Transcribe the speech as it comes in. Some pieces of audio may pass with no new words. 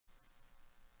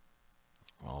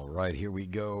right, here we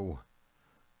go.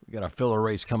 We got a filler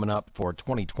race coming up for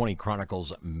 2020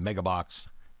 Chronicles Mega Box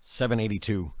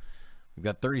 782. We've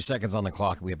got 30 seconds on the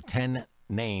clock. We have 10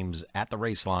 names at the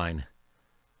race line.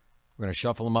 We're going to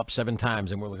shuffle them up 7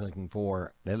 times, and we're looking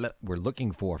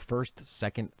for first,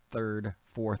 second, third,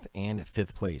 fourth, and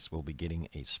fifth place. We'll be getting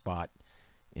a spot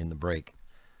in the break.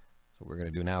 So what we're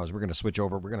going to do now is we're going to switch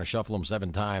over. We're going to shuffle them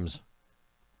 7 times.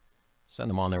 Send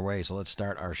them on their way. So let's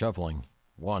start our shuffling.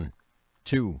 1,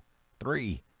 2,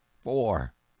 3,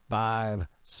 4, 5,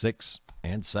 6,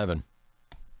 and 7.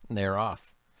 And they're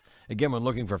off. Again, we're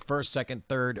looking for first, second,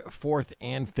 third, fourth,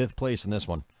 and fifth place in this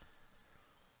one.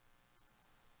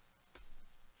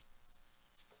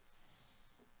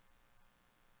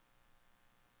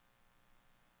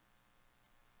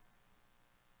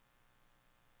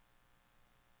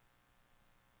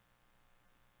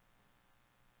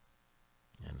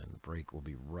 And then the break will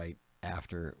be right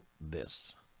after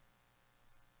this.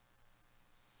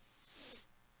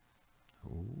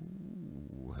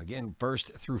 Ooh, again,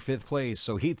 first through fifth place.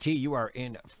 So Heath T, you are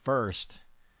in first.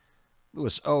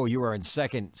 Lewis O, you are in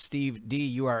second. Steve D,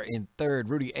 you are in third.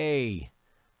 Rudy A,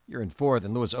 you're in fourth.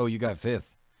 And Lewis O, you got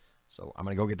fifth. So I'm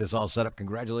going to go get this all set up.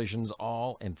 Congratulations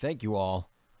all, and thank you all.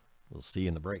 We'll see you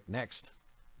in the break next.